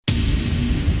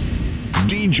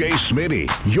DJ Smitty,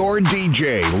 your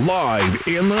DJ live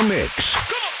in the mix.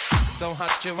 So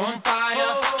hot you're on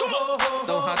fire.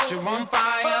 So hot you're on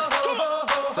fire.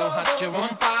 So hot you're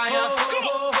on fire.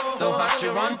 So hot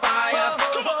you're on fire.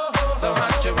 So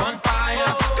hot you're on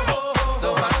fire.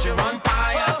 So hot you're on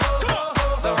fire.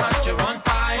 So hot you're on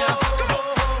fire.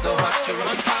 So hot you're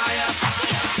on fire.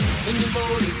 When you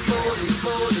roll it, roll it,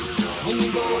 roll it. When you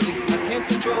roll it, I can't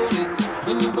control it.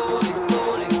 When you roll it,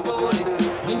 roll it, roll it.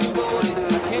 When you roll it,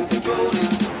 I can't control it.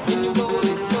 When you roll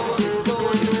it, roll it,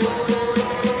 roll it, roll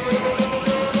it.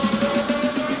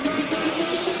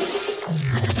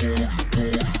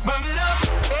 Burn it up.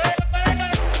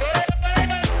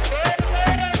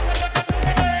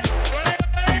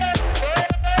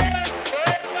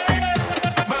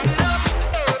 Burn it up.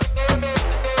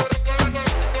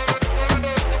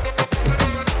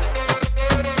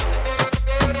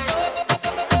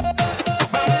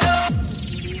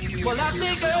 Well, I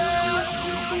say,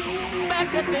 girl,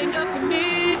 back that thing up to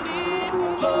me.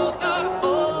 Closer,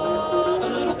 oh, a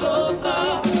little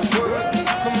closer. Work it,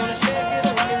 come on and shake it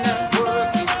on me now.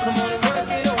 Work it, come on and work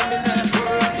it on me now.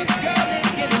 Work it, girl,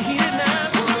 it's getting heated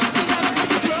now. Work it,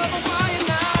 love on fire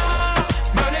now.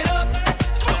 Burn it up,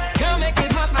 girl, make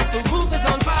it hot like the roof is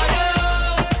on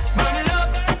fire. Burn it up,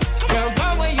 girl,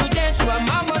 run when you dance, you are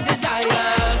my one desire.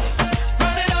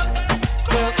 Burn it up,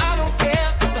 girl, I don't care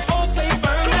if the whole place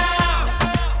burn now.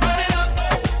 Burn it up,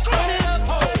 burn it up,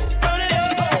 burn it up.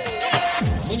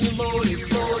 When you roll it,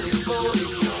 roll it, roll it.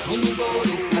 When you roll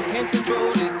it, I can't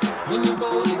control it. When you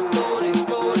roll it, roll it,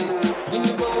 roll it. When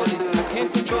you roll it, I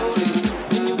can't control it.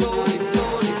 When you roll it,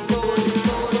 roll it, roll it,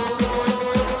 roll it, roll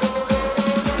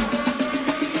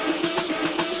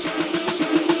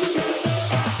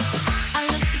I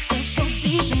look so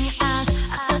deep in your eyes.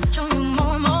 I touch on you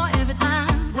more and more every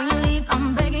time. When you leave, I'm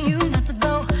begging you not to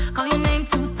go. Call your name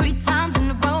 2-3 times in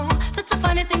a row. Such a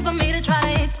funny thing for me to try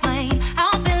to explain. How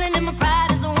I'm feeling and my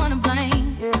pride is the one to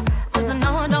blame. 'Cause I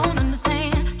know I don't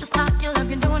understand just how your love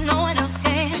can do it, no one else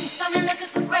can. Got me looking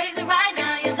so crazy right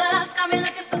now. Your love's got me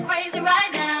looking so crazy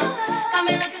right now. Got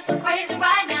me looking so crazy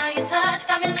right now. Your touch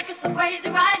got me looking so crazy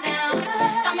right now.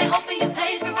 Got me hoping you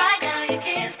page me right now. Your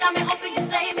kiss got me hoping you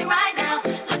save me right now.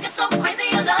 Looking so crazy,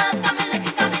 your love's got me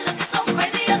looking so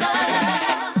crazy, your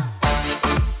love.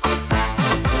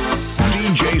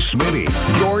 DJ Smitty,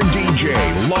 your DJ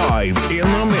live in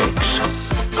the mix.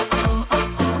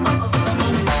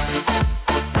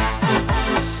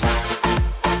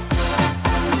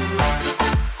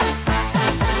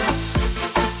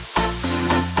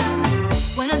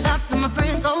 When I talk to my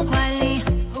friends so quietly,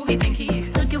 who we think he is?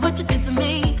 Look at what you did to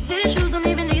me. Titty shoes don't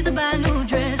even need to buy a new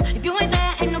dress. If you ain't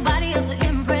there, ain't nobody else to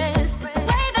impress. The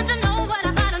way that you know what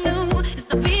I thought I knew is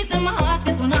the beat that my heart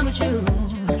gets when I'm with you.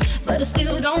 But I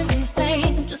still don't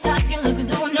understand just how you look and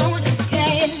do it, no one else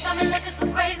can. Got me looking so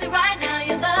crazy right now.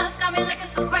 Your love's got me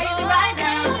looking so crazy right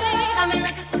now. Got me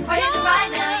looking so crazy right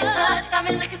now. Your touch got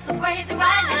me looking so crazy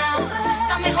right now.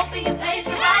 Got me hoping you page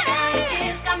me right now. Your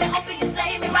kiss got me hoping you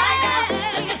save me right now.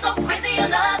 Looking so crazy, your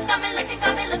love's got me looking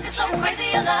so crazy,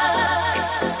 your love.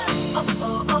 Oh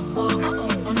oh oh oh oh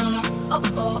oh oh no no. Oh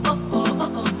oh oh oh oh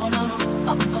oh oh no no.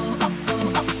 Oh oh oh oh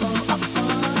oh oh oh oh.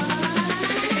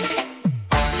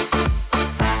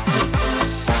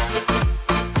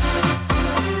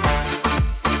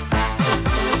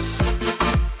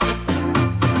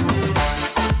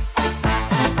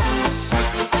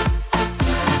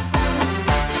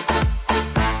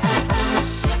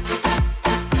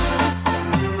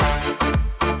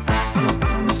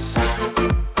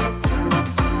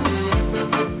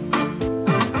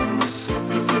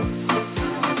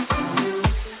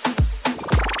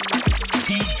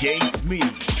 DJ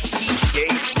Smitty. DJ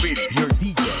Smitty. Your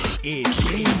DJ is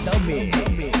in the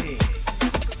mix.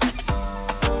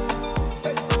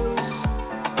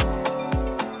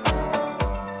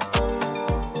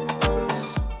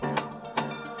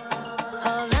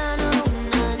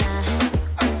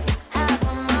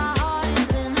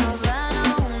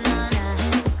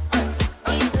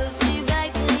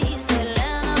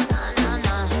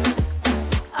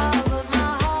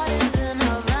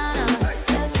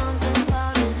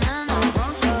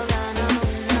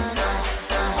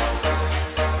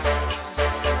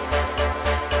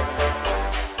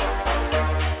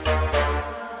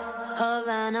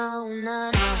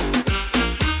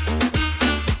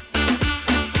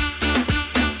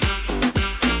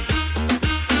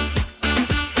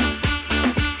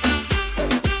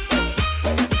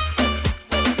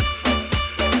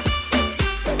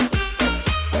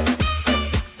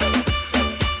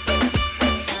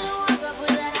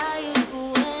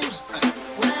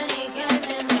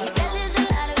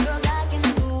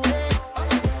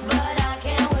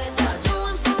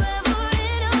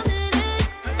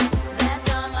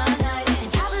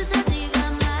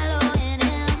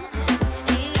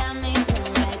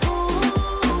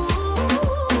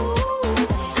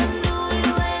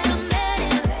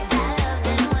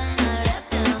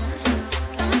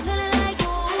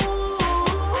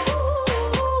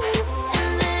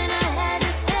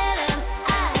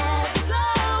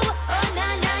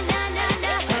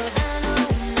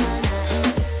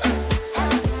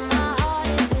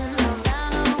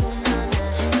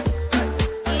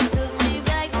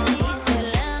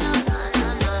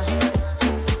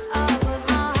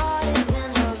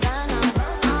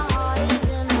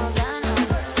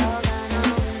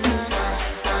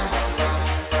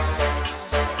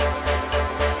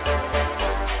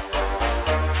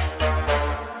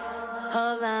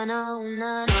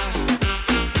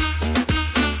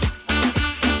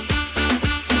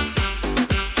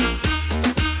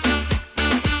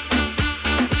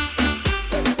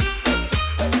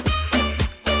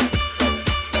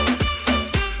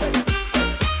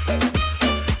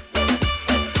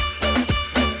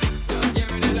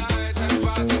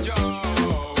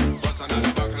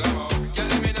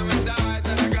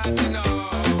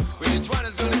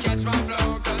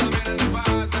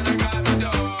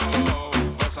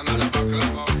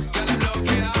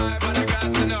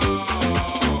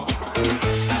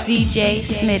 DJ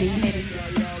Smitty.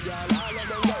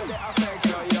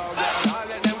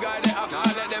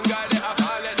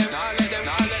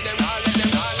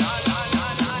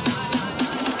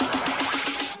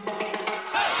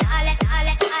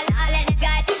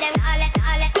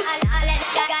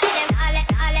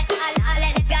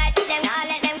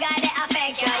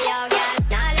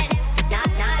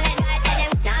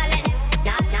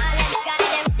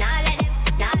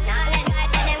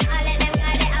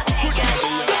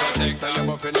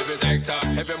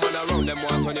 Every man around them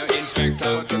want on your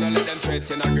inspector. Do not let them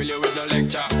threaten and grill you with no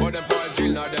lecture. But them poor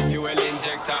drill, now them fuel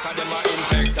injector. Cause them a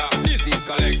infector, disease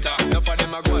collector. Enough of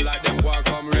them a go like them walk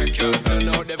come wreck you. Burn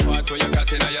out the fat where you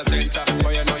got in your center.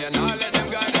 But you know you not let them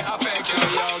guys they affect you,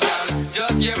 yo girl.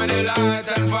 Just give me the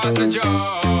light and pass the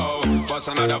joe. Bust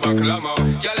another buckle of more.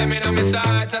 Girl, let me know my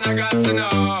sight and I got to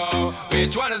know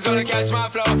which one is gonna catch my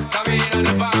flow. Come in on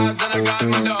the vibes and I got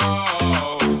my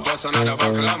dough. Bust another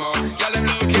buckle of more. Girl, I'm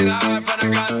looking up and I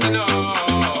got to know.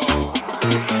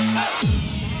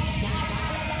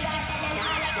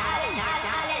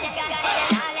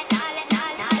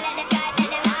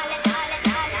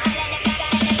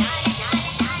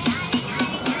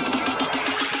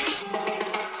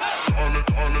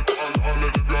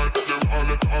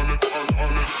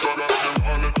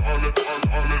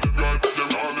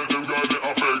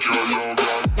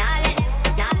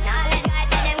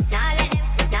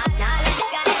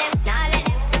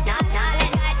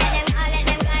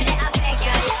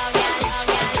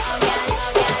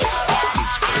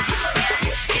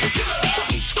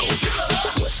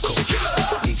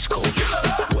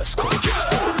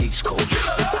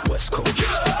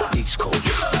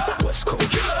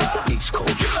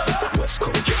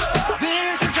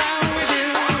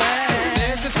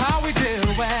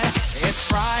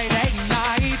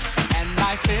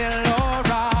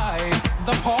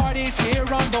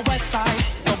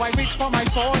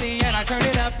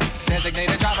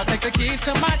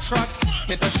 To my truck,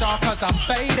 hit the shawl cause I'm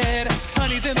faded.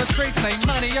 Honey's in the streets, say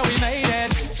money, yo, we made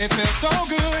it. It feels so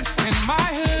good in my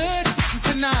hood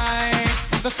tonight.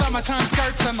 The summertime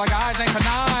skirts and the guys ain't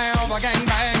canine. All the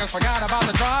gangbangers forgot about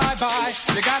the drive-by.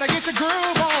 You gotta get your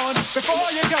groove on before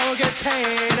you go get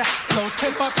paid. So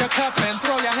tip up your cup and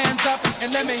throw your hands up and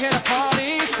let me hear the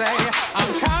party say, I'm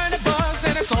kinda buzzed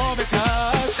and it's all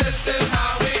because this is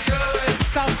how we do it.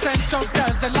 South Central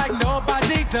does it like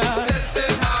nobody does.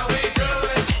 This is how we do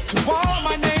it. To all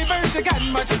my neighbors, you got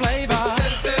much flavor.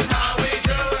 This is how we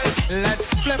do it.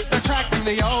 Let's flip the track in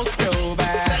the old school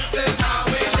back. This is how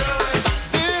we do it.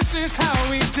 This is how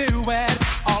we do it.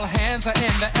 All hands are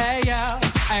in the air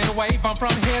and wave on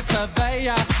from here to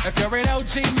there. If you're an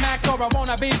OG Mac or a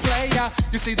wannabe player,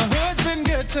 you see the hood's been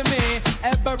good to me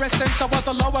ever since I was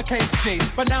a lowercase G.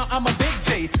 But now I'm a big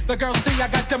G. The girls see I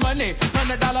got the money,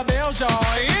 $100 bills, y'all.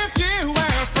 If you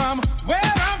were from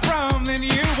where I'm from, then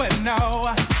you would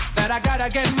know that I gotta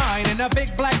get mine in a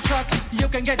big black truck. You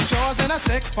can get yours in a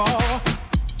 6-4.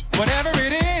 Whatever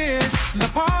it is, the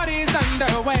party's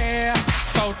underway.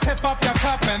 So tip up your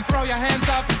cup and throw your hands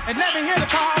up and let me hear the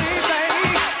party say,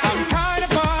 I'm kinda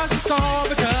buzzed, it's all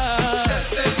because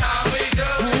this is how we do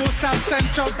it. Ooh, South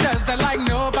Central does it like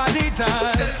nobody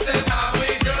does. This is how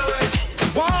we do it.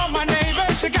 To all my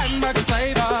neighbors, you got much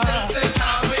flavor. This is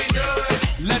how we do it.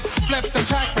 Let's flip the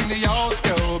track, bring the old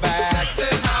school back.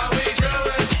 This is how we do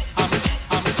it.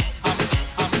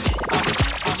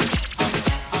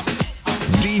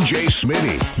 DJ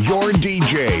Smitty, your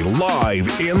DJ live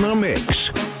in the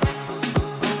mix.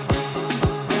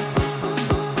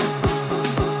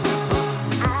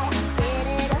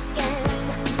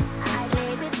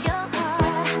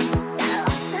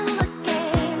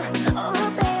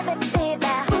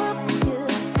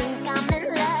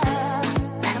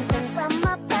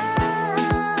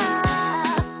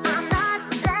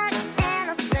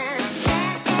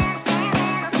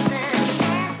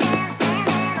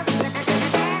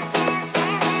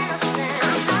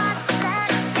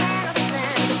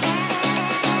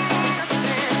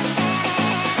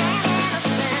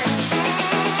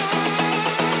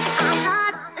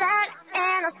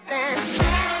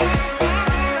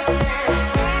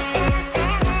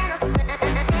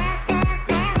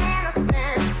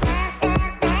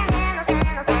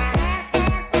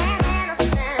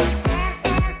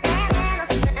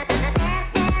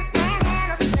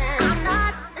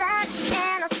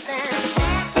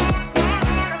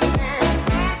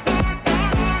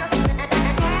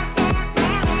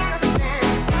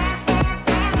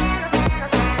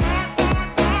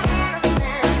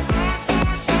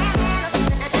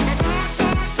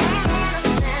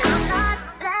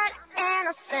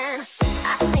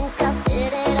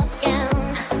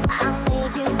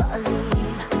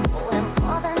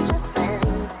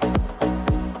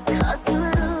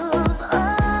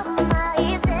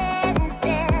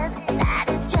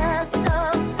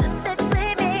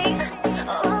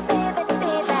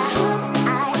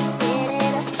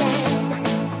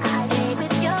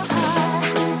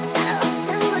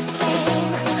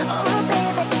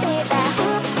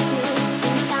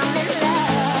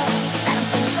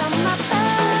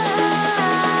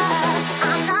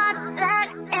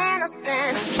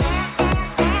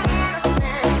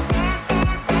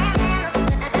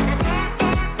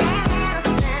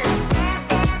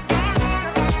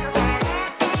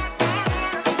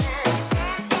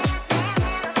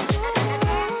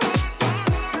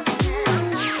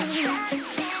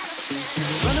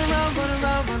 running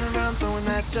around, throwing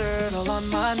that dirt all on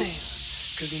my name.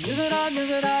 Cause you knew that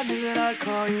I'd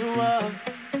call you up.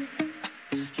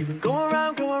 You've been going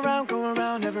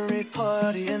around every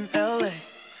party in LA.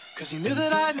 Cause you knew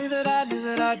that I'd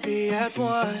be at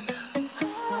one.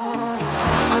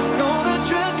 I know that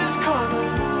dress is karma,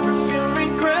 perfume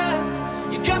regret.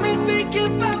 You got me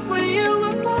thinking about when you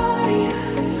were mine.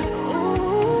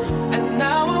 Ooh. And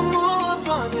now I'm all up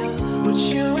on you, what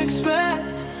you expect.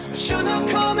 But you're not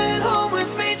coming home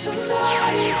with me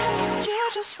tonight. You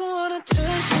just want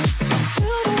attention,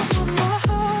 you don't want my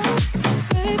heart.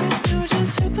 Baby, you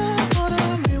just hit the thought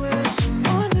of me with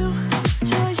someone new.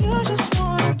 Yeah, you just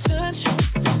want attention,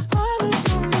 I knew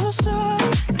from the start.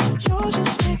 You're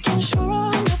just making sure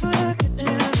I'm never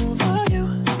getting over you.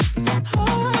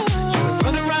 You're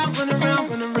running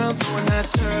around, throwing that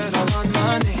dirt all on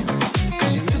my name.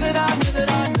 Cause you knew that I'd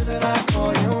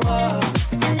call you up.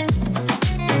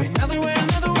 Baby, another way,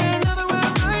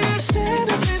 right here,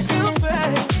 standing face to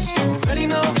face. You already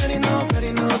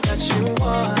know that you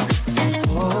want.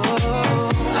 Oh,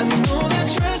 I know that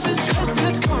dress is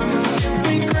karma, and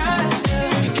regret.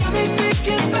 You got me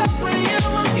thinking about when you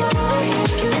were mine.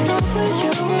 And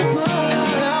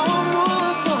now I'm all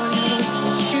up on you,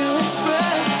 what you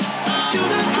expect.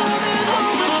 Should have come in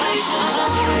home with me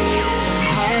tonight.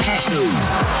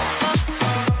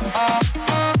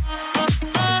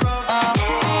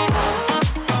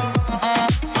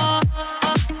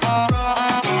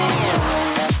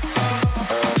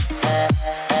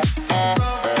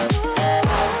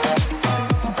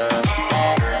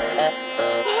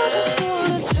 I just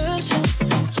want attention,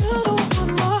 you don't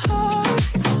want my heart.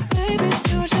 Baby,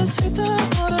 you just hit the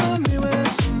thought of me with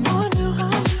someone new.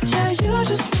 Yeah, you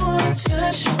just want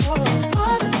attention, I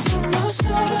knew from the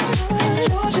start.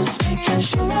 You're just making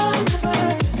sure I'm never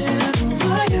getting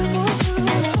over you.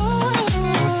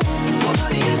 What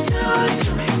are you doing to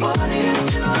me? What are you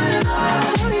doing?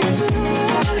 What are you doing?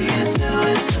 What are you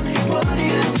doing to me? What are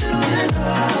you doing?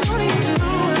 What are you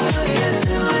doing? What are you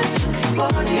doing to me?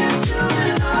 What are you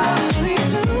doing?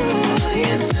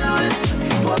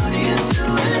 What are you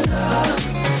doing?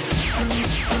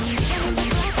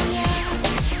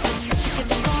 Que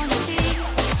te conocí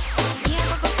y a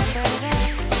poco te perdí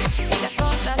y la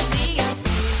cosa sigue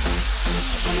así.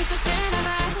 Con mis ojos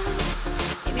enamorados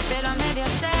y mi pelo a medio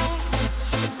se.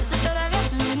 Si usted todavía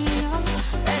es un niño,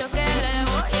 pero ¿qué le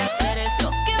voy a hacer? Es lo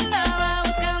que andaba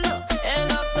buscando, el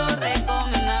doctor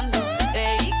recomendando.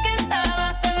 Creí que estaba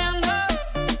soñando.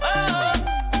 Oh,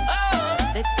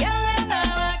 oh, de que me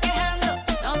andaba quejando.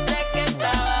 No sé qué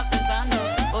estaba pensando.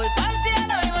 Voy pa'l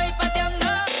cielo y voy pateando.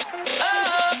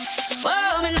 Oh,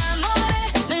 oh, me enamoré.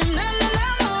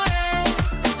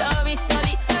 Lo vi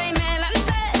solito y me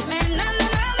lancé. Me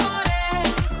enamoré.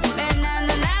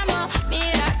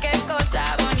 Mira qué cosa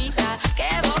bonita, qué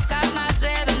boca más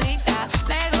redondita.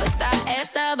 Me gusta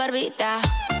esa barbita.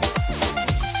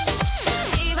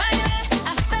 Y bailé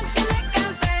hasta que me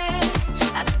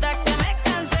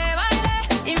cansé, bailé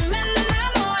y me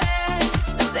enamoré.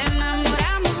 Nos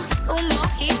enamoramos, un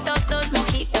mojito, dos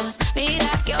mojitos. Mira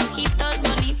qué ojitos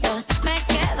bonitos, me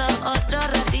quedo otro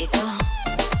ratito.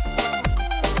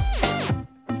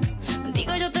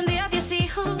 Contigo yo tendría 10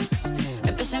 hijos,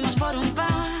 empecemos por un par.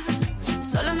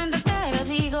 Solamente te lo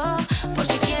digo, por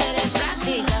si quieres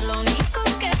practicar. Lo único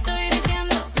que estoy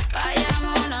diciendo,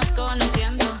 vayámonos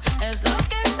conociendo. Es lo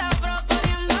que está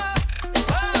proponiendo.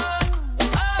 Oh,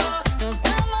 oh, nos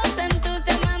vamos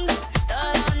entusiasmando.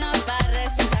 Todo nos va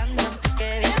resultando.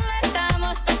 Qué bien la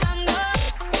estamos pasando.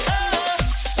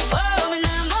 Oh, oh, me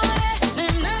enamoré.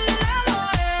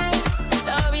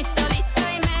 Lo vi solito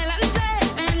y me lancé.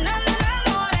 Me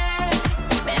enamoré.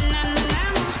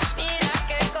 Mira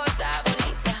qué cosa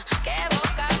bonita, qué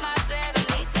boca más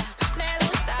redondita. Me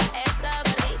gusta esa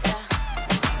barbita.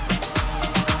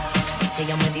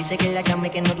 Ella me dice que la llame,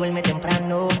 que no duerme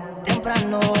temprano.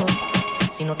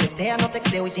 Si no textea, no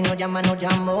texteo, y si no llama, no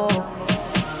llamo.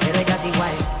 Pero ella es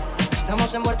igual.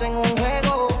 Estamos envueltos en un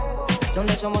juego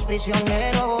donde somos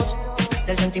prisioneros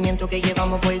del sentimiento que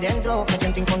llevamos por dentro. Me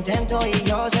siento incontento y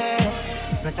yo sé,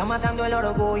 me está matando el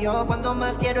orgullo cuando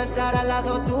más quiero estar al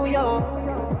lado tuyo.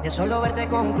 De solo verte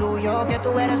concluyo que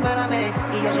tú eres para mí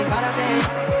y yo soy para ti.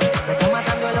 Me está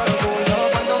matando el orgullo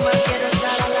cuando más quiero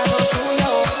estar al lado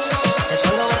tuyo. De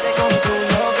solo verte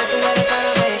concluyo que tú eres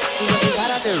para mí y yo soy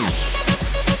para ti.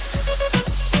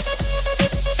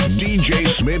 DJ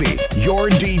Smitty, your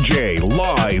DJ,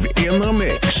 live in the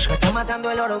mix. Me está matando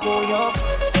el orgullo.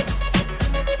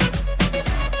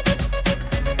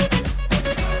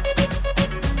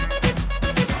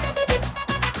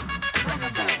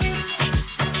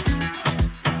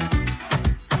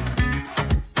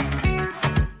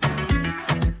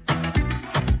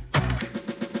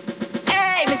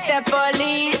 Mr.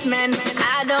 Policeman,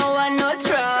 I don't want no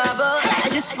trouble. I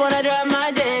just wanna drop my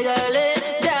jiggle it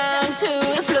down to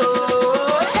the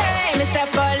floor. Hey, Mr.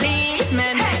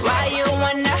 Policeman, why you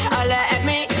wanna holler at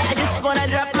me? I just wanna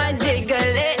drop my jiggle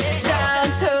it down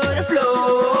to the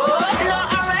floor. No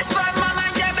arrest, but my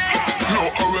mind your business. No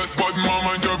arrest, but my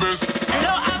mind your business.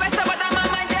 No arrest, but my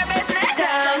mind your business.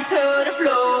 Down to the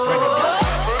floor.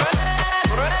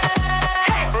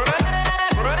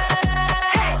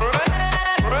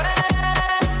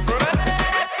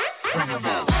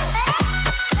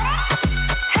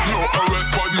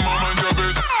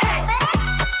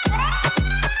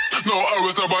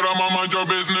 But I'm on mind your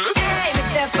business. Hey,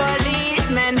 Mr.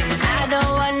 Policeman, I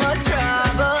don't want no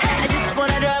trouble. I just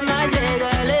wanna drop my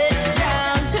jiggle it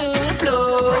down to the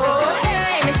floor.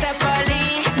 Hey, Mr.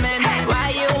 Policeman, why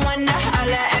you wanna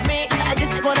holler at me? I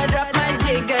just wanna drop my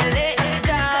jiggle it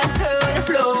down to the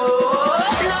floor.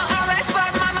 No arrest,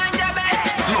 but my mind your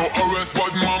business. No arrest,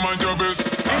 but my mind your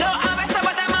business. No arrest,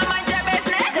 but my mind your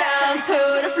business. Down to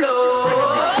the floor.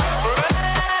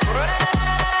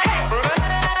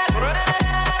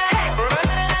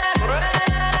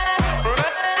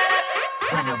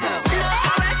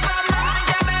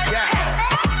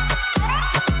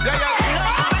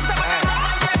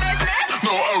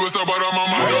 But I'm on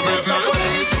mind your business.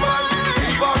 Policeman,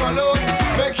 leave her alone.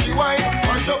 Make she whine,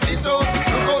 mash up the tone.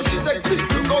 Look how she sexy,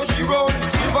 look how she roll.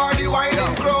 Give her the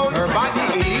whining crown. Her body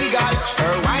illegal,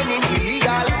 her whining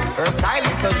illegal. Her style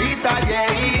is so lethal,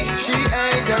 yeah. She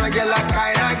ain't a regular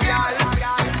kind of girl.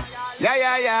 Yeah,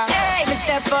 yeah, yeah. Hey,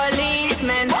 Mr.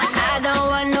 Policeman, I don't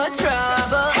want no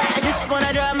trouble. I just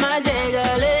wanna drop my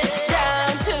jiggle it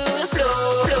down to the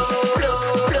floor, floor, floor,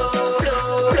 floor,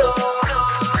 floor, floor.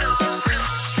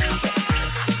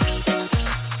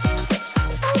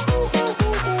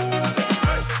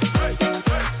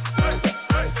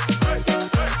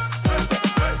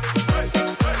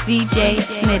 DJ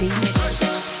Smitty.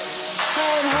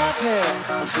 I'm happy,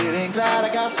 I'm feeling glad I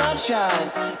got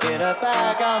sunshine. In a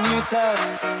bag I'm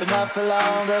useless, but not for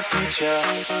long, the future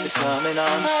is coming on.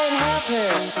 I'm happy,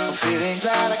 I'm feeling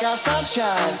glad I got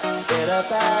sunshine. In a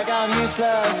bag I'm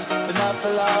useless, but not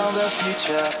for long, the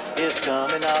future is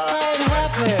coming on. I'm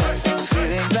happy, I'm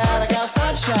feeling glad I got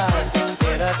sunshine.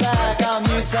 In a bag I'm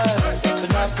useless, but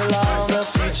not for long, the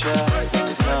future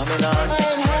is coming on.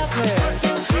 I'm happy,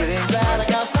 I'm feeling glad I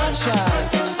got sunshine.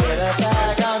 In a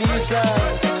bag I'm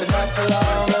useless, but not for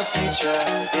long, the future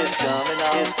is coming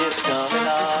on. It's coming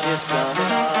on, it's coming on, it's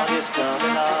coming on, it's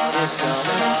coming on, it's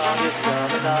coming on, it's coming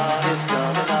on, it's coming on, it's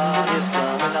coming on, it's coming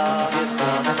on, it's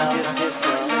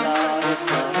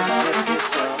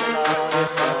coming on, it's coming on, it's coming on, it's coming on, it's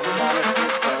coming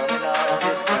on,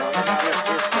 it's coming on,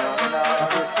 it's coming on.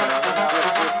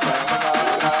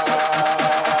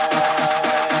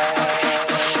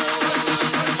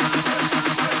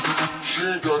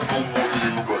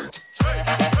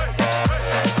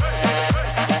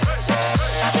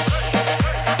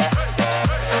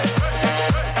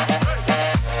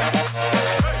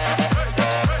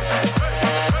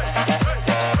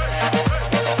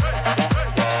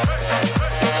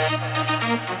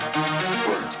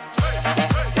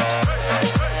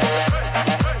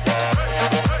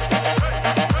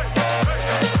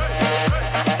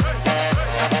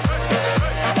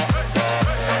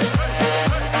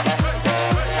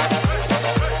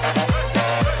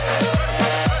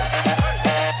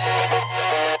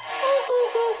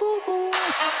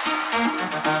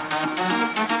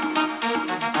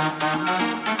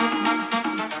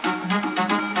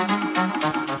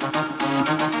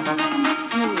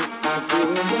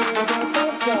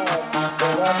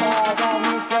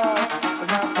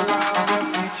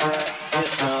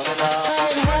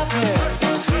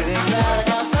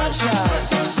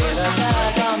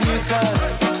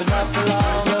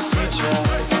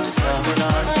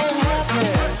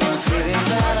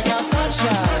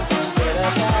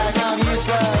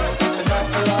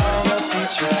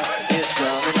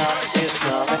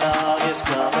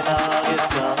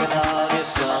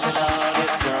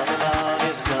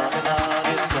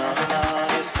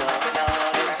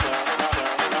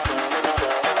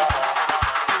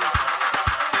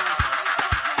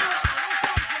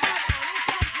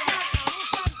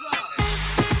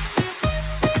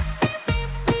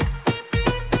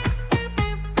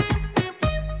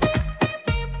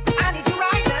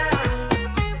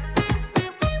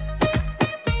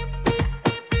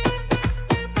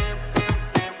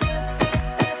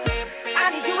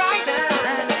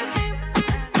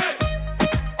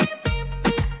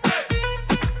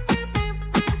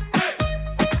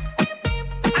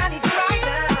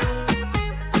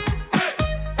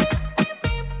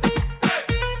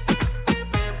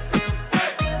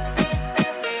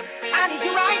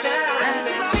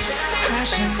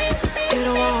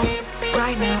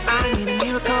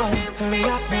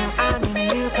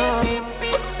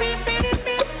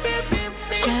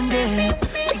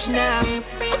 need you now.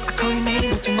 I call your name,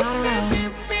 but you're not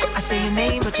around. I say your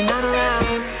name, but you're not around.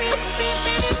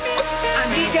 I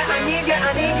need you, I need you,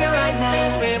 I need you right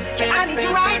now. Yeah, I need you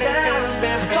right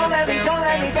now. So don't let me, don't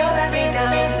let me, don't let me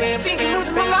down. Thinking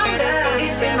losing my mind now.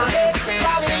 It's in my head,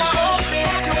 probably my own.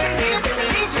 That you'll be here, but I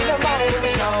need you the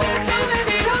most. So don't let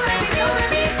me, don't let me, don't let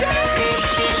me down.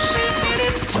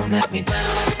 Don't let me down.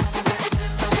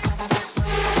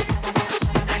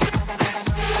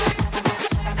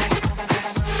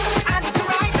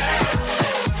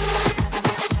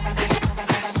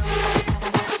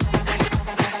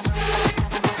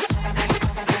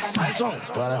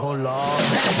 Gotta hold on.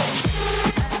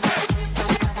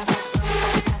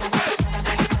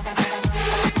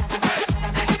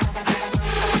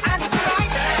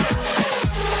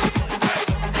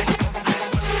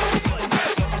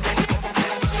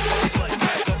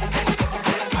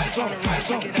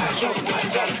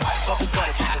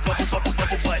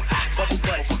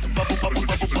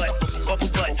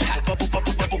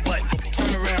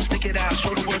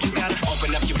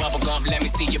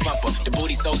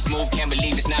 So smooth, can't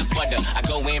believe it's not butter. I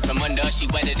go in from under, she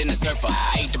wetter than the surfer.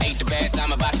 I ate the bass,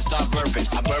 I'm about to start burping.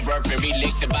 I burp and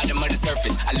re-lick the bottom of the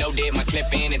surface. I loaded my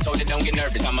clip in and told her don't get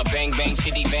nervous. I'm a bang bang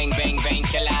shitty bang bang bang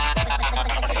killer.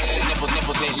 Nipples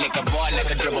lick a bar like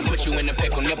a dribble. Put you in a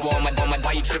pickle, nipple on my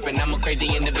why you tripping? I'm a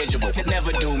crazy individual.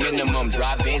 Never do minimum,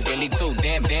 drive-ins, Billy too.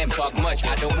 Damn, talk much.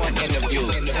 I don't want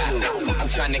interviews. I'm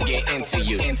trying to get into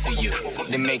you,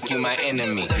 to make you my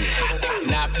enemy.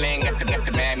 Not playing, got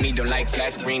the bad me, don't like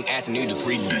flash screen ass and you do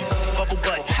 3D. Bubble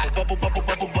butt, bubble butt,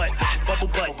 bubble butt, bubble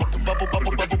butt, bubble butt,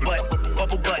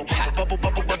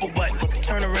 bubble butt.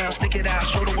 Turn around, stick it out,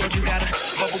 show the world you got a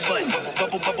bubble butt,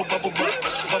 bubble butt, bubble butt,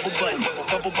 bubble butt,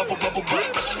 bubble butt, bubble butt.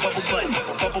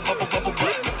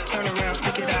 Turn around,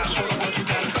 stick it out, show the world you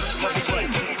got a bubble butt,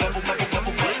 bubble butt,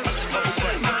 bubble butt,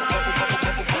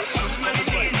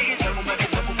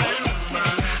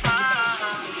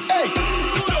 Hey,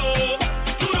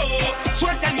 duro,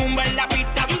 suelta el mumba en la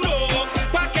pista duro,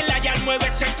 pa' que la ya mueve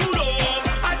ese duro,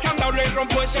 al candado le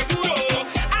rompo ese duro.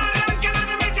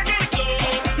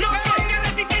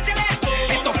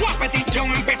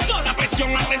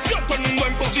 Atención, todo el mundo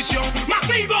en posición.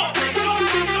 ¡Masivo!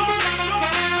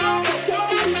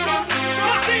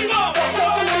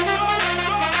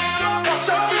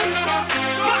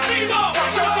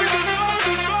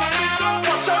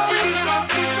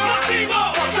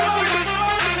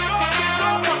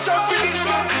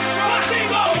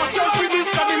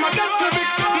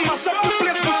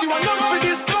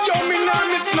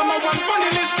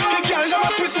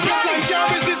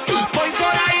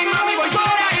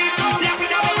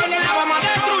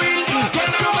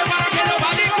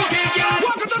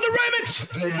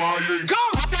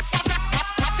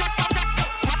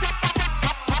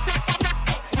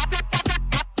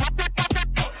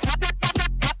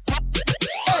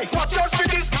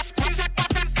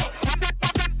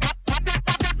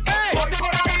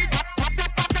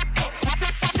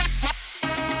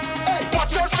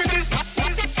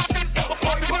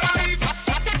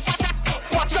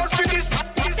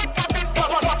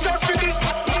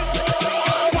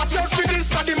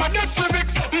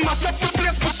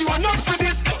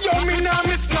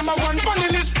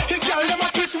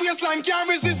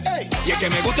 Y es que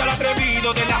me gusta el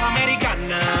atrevido de las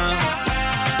americanas.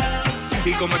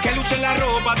 Y como es que luce la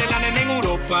ropa de la nena en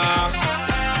Europa.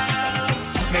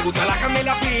 Me gusta la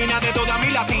candela fina de toda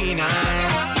mi latina.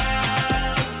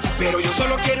 Pero yo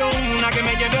solo quiero una que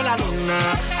me lleve a la luna.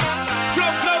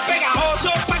 Flow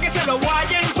pegajoso, pa' que se lo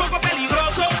guayen. Un poco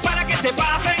peligroso, para que se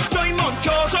pasen. Estoy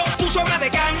monchoso, tu sobra de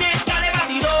carne. Dale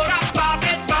batidora,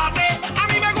 bate. A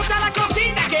mí me gusta la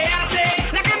cosita que hace.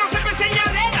 La que no se me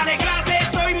señale, dale clase.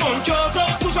 Estoy monchoso,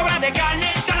 tu sobra de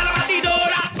carne. Dale la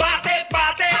batidora, bate.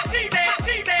 Así de.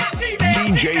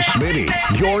 DJ Smitty,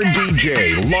 your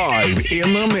DJ, live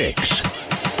in the mix.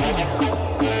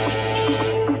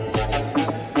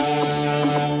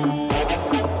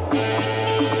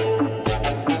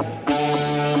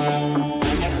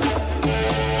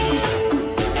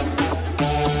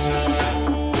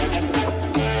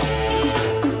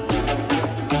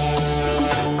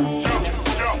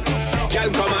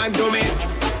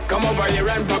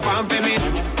 Perform for me.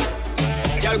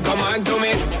 Girl, come on to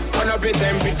me. Turn up your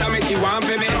temperature, make you want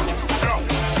for me.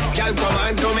 Girl, come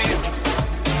on to me.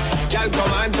 Girl,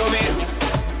 come on to me.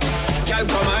 Girl,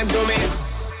 come on to me.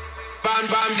 Bam,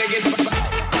 dig it.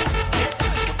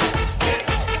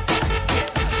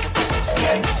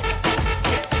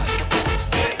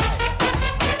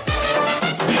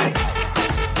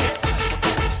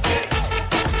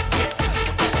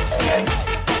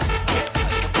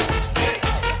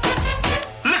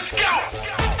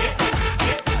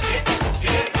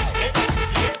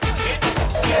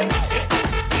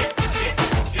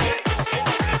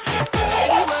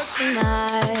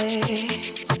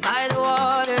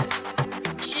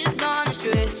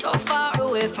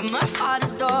 away from her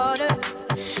father's daughter.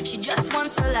 She just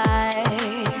wants a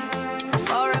life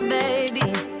for a baby.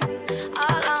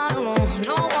 All on her own,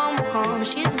 no one will come.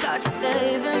 She's got to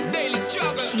save him. Daily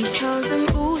struggle. She tells him,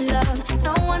 ooh, love,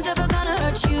 no one's ever gonna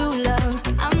hurt you, love.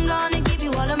 I'm gonna give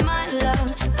you all of my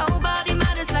love. Nobody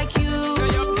matters like you.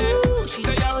 She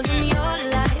tells him your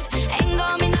life ain't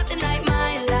gonna be nothing like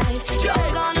my life.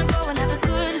 You're gonna grow and have a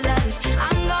good life.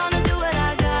 I'm gonna do what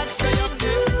I got to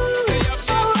do.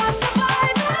 So rock the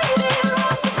vibe, baby,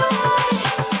 rock the vibe.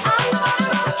 I'm gonna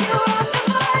rock you, rock the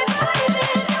vibe, baby,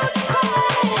 don't you cry.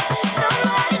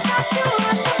 Somebody's got you,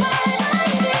 rock the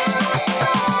vibe, baby, rock the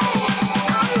vibe.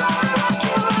 I'm gonna rock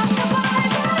you, rock the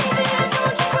vibe, baby,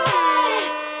 don't you cry.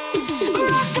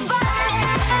 Rock the vibe.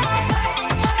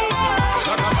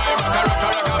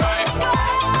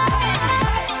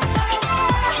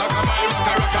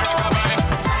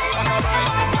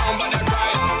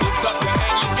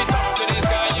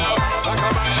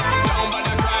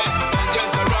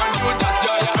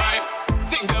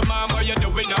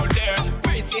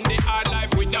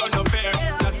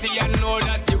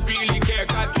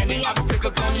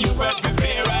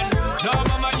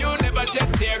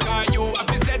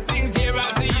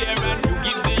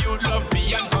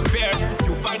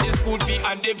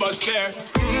 And the bus fare,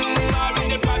 or in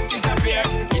the pops disappear.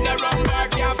 In a wrong bar,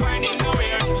 can't find it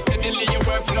nowhere. Steadily your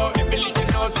workflow, every little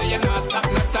you know, so you not stop,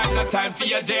 no time for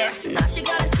your dare. Now she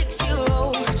got a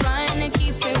 6-year-old, trying to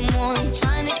keep him warm,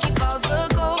 trying to keep out the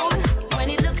cold. When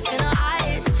he looks in her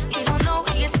eyes, he don't know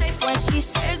he is safe when she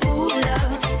says, ooh,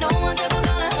 love, no one's ever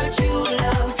gonna hurt you,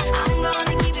 love. I'm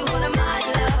gonna give you all of my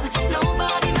love.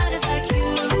 Nobody matters like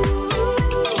you.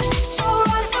 So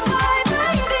rock the vibe,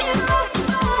 baby, rock the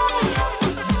vibe.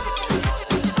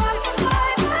 Rock the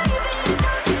vibe, baby.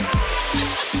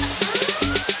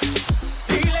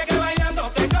 Dile que bailando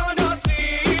te conocí.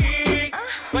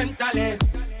 Cuéntale,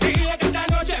 dile que esta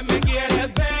noche me quieres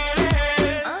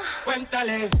ver.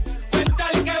 Cuéntale,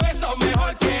 cuéntale que beso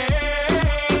mejor que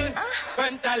él.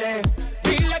 Cuéntale,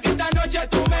 dile que esta noche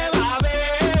tú me vas a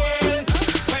ver.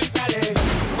 Cuéntale,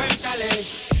 cuéntale,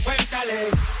 cuéntale,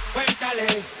 cuéntale.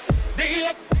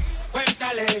 Dile,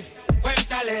 cuéntale,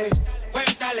 cuéntale,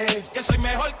 cuéntale que soy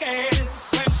mejor que él.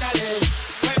 Cuéntale,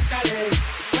 cuéntale,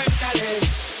 cuéntale.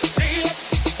 Dile,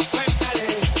 cuéntale,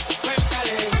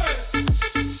 cuéntale.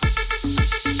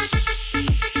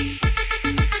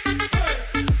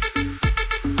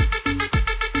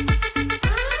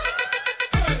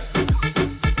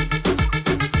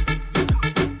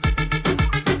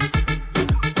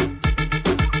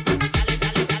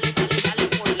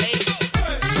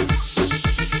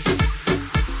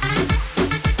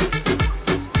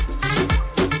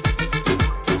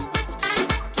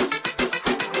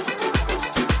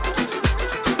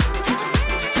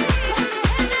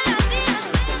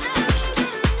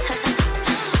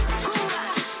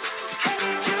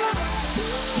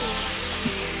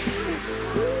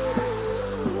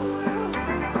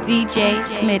 DJ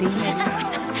Smitty.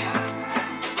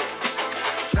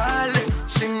 Dale,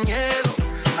 sin miedo,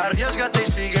 arriésgate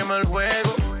y sígueme el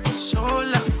juego.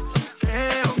 Sola,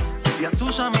 creo, y a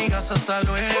tus amigas hasta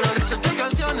luego. Dices que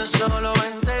canciones solo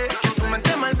vente, que tu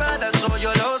mente malvada, eso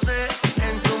yo lo sé.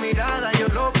 En tu mirada yo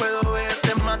lo puedo ver,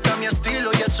 te mata mi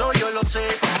estilo y eso yo lo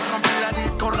sé. Rompe la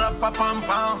disco, rapa, pam,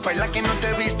 pam, baila que no te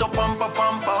he visto, pam, pam,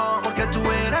 pam, pam. Porque tú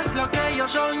eres lo que yo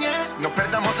soñé, no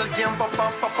perdamos el tiempo,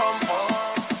 pam, pam, pam, pam.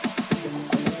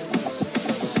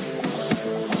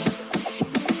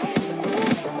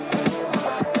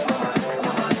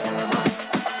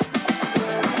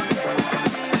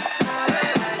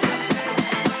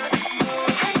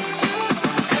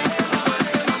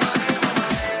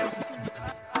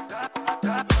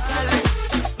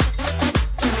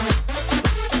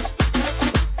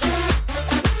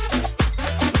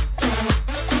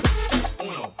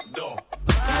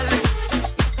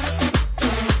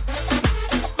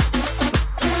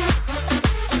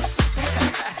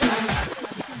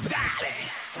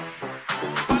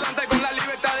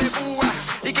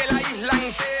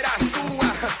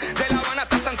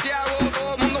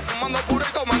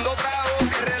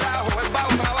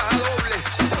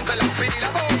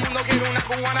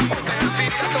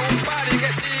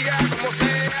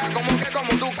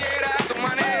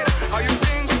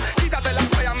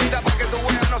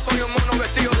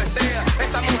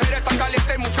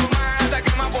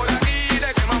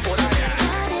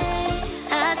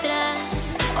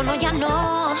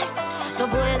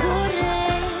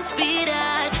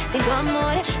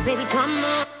 Baby, come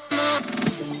on.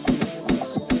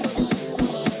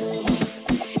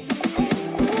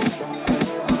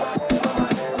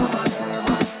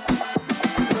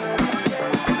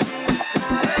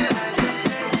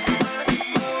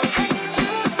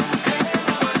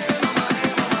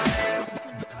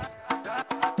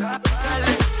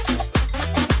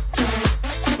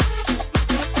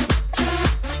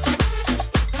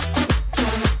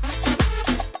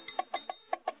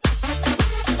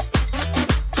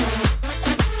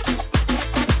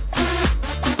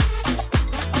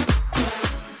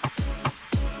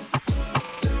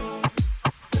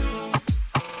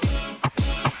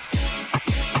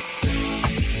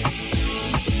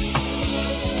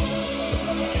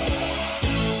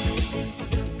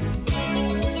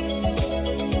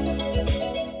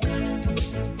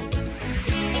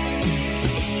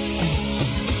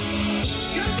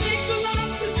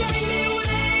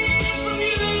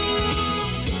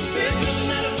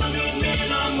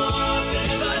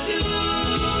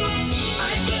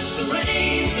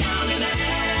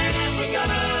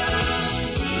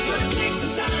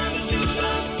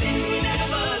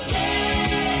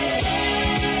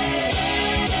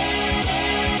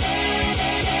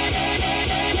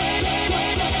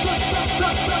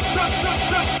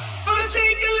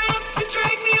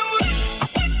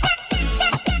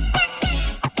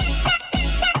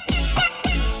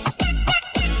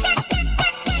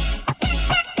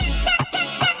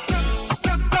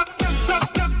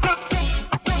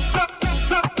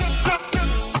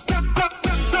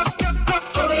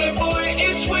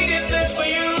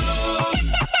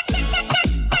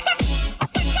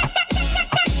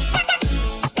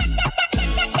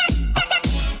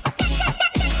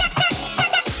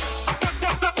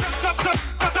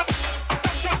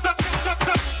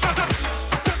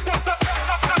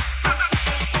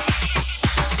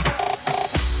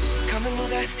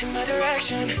 in my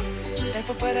direction. So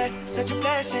thankful for that, such a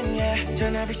blessing, yeah.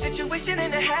 Turn every situation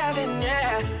into heaven,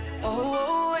 yeah.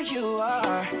 Oh, you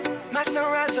are my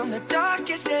sunrise on the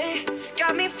darkest day.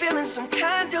 Got me feeling some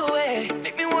kind of way.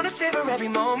 Make me wanna savor every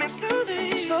moment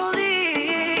slowly,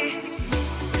 slowly.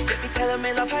 Let me telling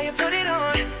me love how you put it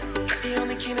on. The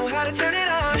only key know how to turn it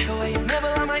on. The way you never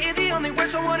lie my ear, the only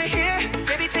words I wanna hear.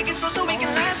 Baby, take it slow so we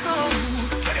can last long.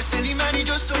 Tú eres el imán y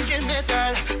yo soy el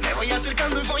metal. Me voy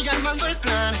acercando y voy armando el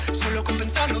plan. Solo con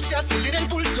pensarlo se acelera el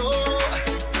pulso.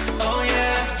 Oh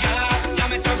yeah, ya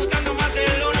me está gustando más de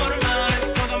lo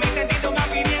normal. Todo mi sentido va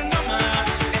pidiendo más.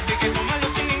 Esto hay que tomarlo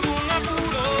sin ningún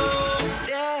apuro.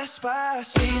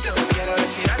 Despacito, quiero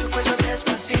respirar tu cuello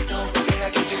despacito.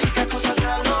 Deja que te diga cosas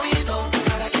al oído.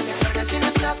 Para que te pierdas si no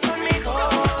estás conmigo.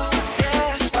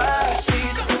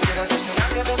 Despacito, quiero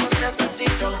desnudarte a besos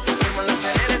despacito. Firma las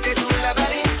paredes de tu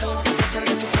laberinto. Hacer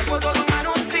de tu cuerpo todo un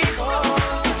manuscrito.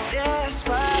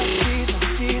 Despacito,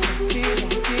 tito, tito,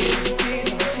 tito,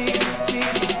 tito, tito, tito,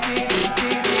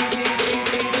 tito,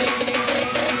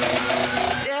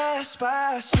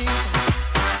 despacito.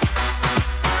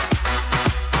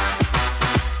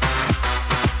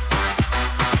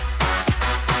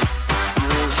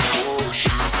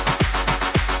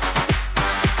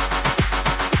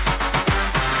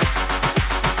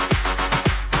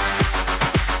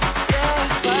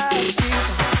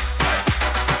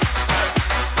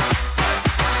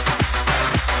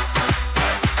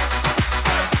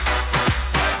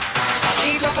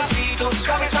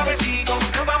 Suavecito,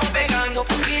 nos vamos pegando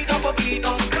poquito a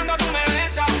poquito.